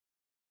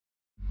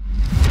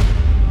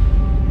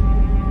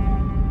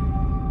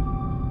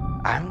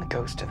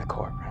goes to the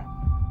courtroom.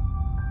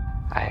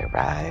 I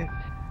arrive,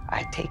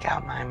 I take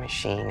out my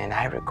machine, and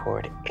I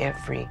record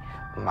every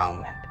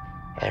moment,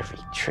 every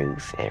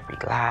truth, every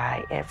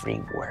lie,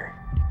 every word.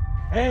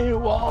 Hey,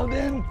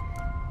 Walden,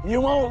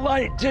 you won't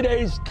like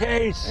today's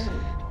case.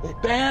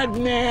 Bad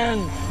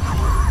man.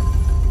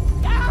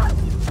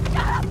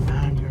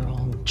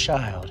 9-year-old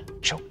child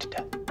choked to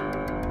death.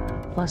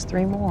 Plus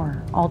 3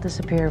 more, all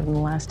disappeared in the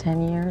last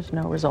 10 years,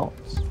 no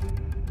results.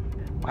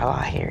 Well,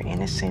 I hear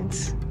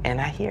innocence and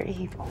I hear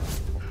evil.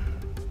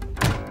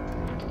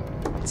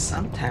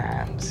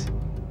 Sometimes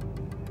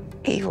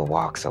evil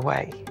walks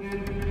away.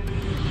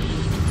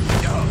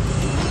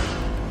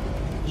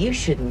 You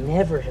should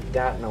never have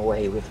gotten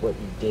away with what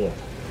you did.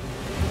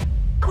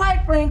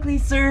 Quite frankly,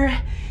 sir,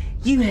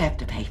 you have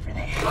to pay for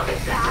that.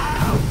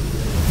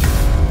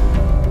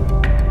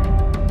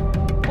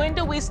 When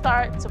do we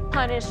start to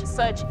punish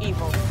such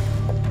evil?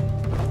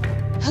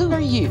 Who are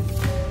you?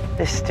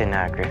 The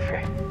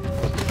stenographer.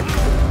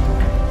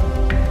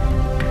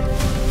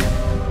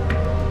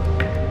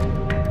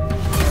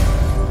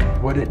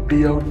 Would it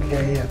be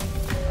okay if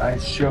I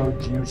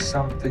showed you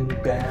something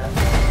bad?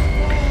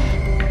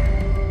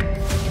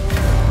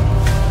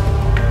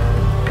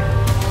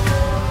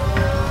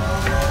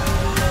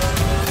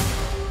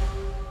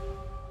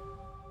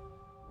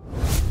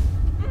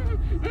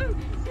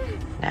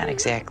 Not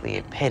exactly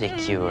a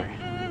pedicure,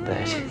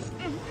 but